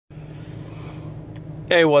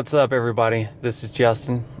Hey, what's up, everybody? This is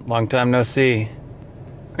Justin. Long time no see.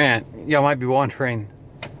 Man, y'all might be wondering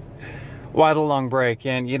why the long break,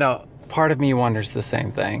 and part of me wonders the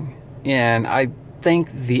same thing. And I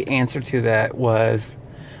think the answer to that was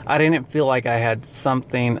I didn't feel like I had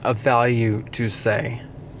something of value to say.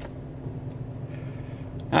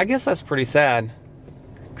 I guess that's pretty sad,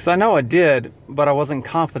 because I know I did, but I wasn't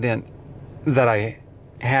confident that I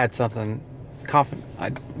had something.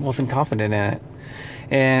 I wasn't confident in it.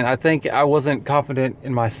 And I think I wasn't confident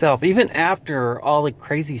in myself, even after all the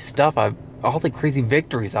crazy stuff all the crazy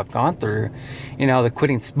victories I've gone through. The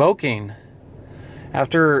quitting smoking.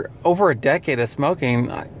 After over a decade of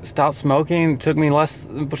smoking, I stopped smoking. It took me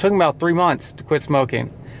about 3 months to quit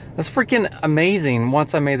smoking. That's freaking amazing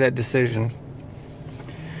once I made that decision.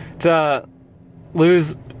 To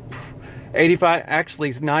lose 85,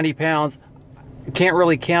 actually 90 pounds. Can't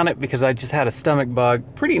really count it because I just had a stomach bug.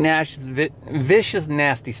 Pretty vicious,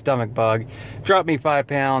 nasty stomach bug. Dropped me 5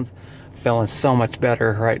 pounds. Feeling so much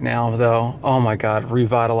better right now, though. Oh my God,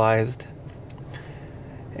 revitalized.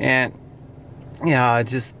 And,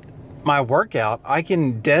 just my workout, I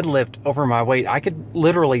can deadlift over my weight. I could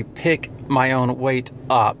literally pick my own weight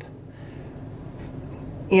up.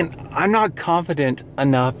 And I'm not confident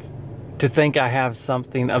enough to think I have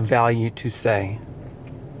something of value to say.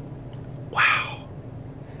 Wow.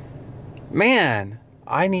 Man,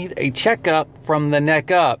 I need a checkup from the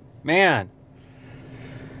neck up. Man.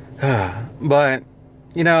 But,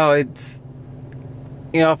 it's...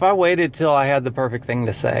 if I waited till I had the perfect thing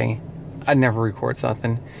to say, I'd never record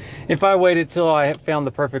something. If I waited till I found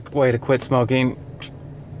the perfect way to quit smoking,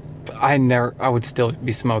 I would still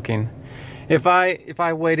be smoking. If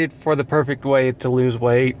I waited for the perfect way to lose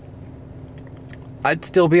weight, I'd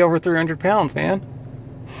still be over 300 pounds, man.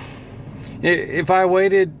 If I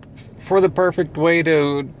waited for the perfect way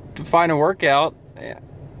to find a workout,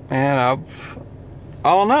 man, I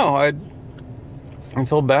don't know. I'd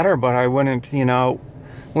feel better, but I wouldn't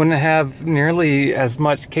have nearly as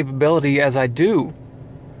much capability as I do.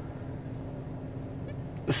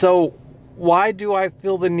 So why do I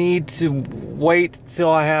feel the need to wait till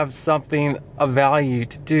I have something of value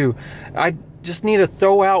to do? I just need to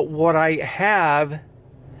throw out what I have,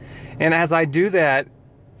 and as I do that,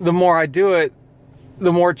 the more I do it,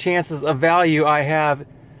 the more chances of value I have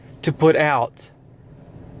to put out.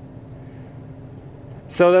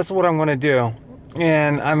 So that's what I'm going to do.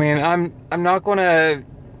 And I mean, I'm not going to,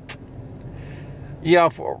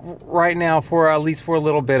 right now, for at least for a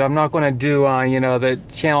little bit, I'm not going to do, the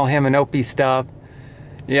Channel Him and Opie stuff.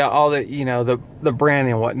 Yeah, all the, the brand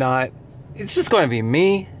and whatnot. It's just going to be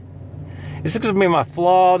me. It's just going to be my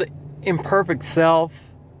flawed, imperfect self.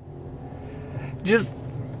 Just,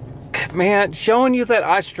 man, showing you that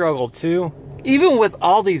I struggle too. Even with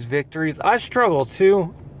all these victories, I struggle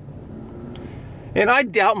too. And I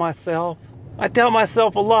doubt myself. I doubt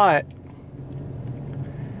myself a lot.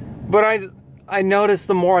 But I notice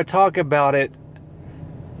the more I talk about it,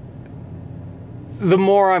 the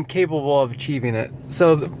more I'm capable of achieving it.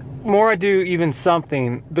 So the more I do even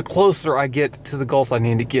something, the closer I get to the goals I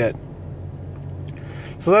need to get.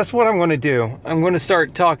 So that's what I'm going to do. I'm going to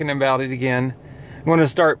start talking about it again. I'm going to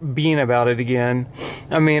start being about it again.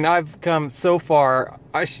 I mean, I've come so far.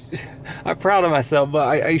 I'm proud of myself, but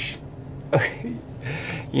I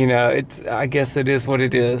guess it is what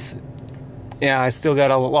it is. Yeah, I still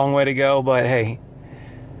got a long way to go, but hey,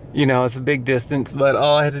 it's a big distance, but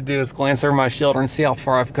all I had to do is glance over my shoulder and see how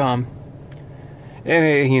far I've come.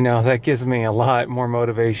 And, that gives me a lot more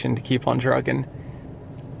motivation to keep on trucking.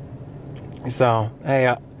 So,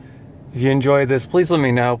 hey, if you enjoyed this, please let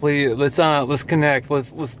me know. Please, let's connect.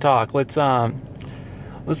 Let's talk. Let's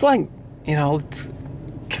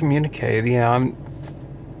communicate. I'm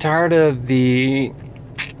tired of the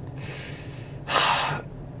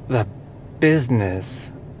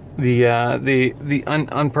business, the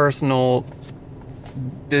unpersonal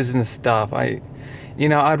business stuff.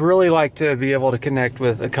 I'd really like to be able to connect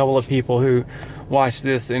with a couple of people who watch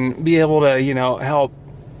this and be able to, help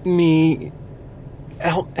me.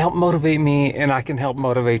 Help motivate me, and I can help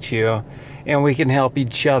motivate you, and we can help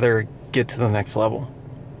each other get to the next level.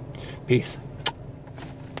 Peace.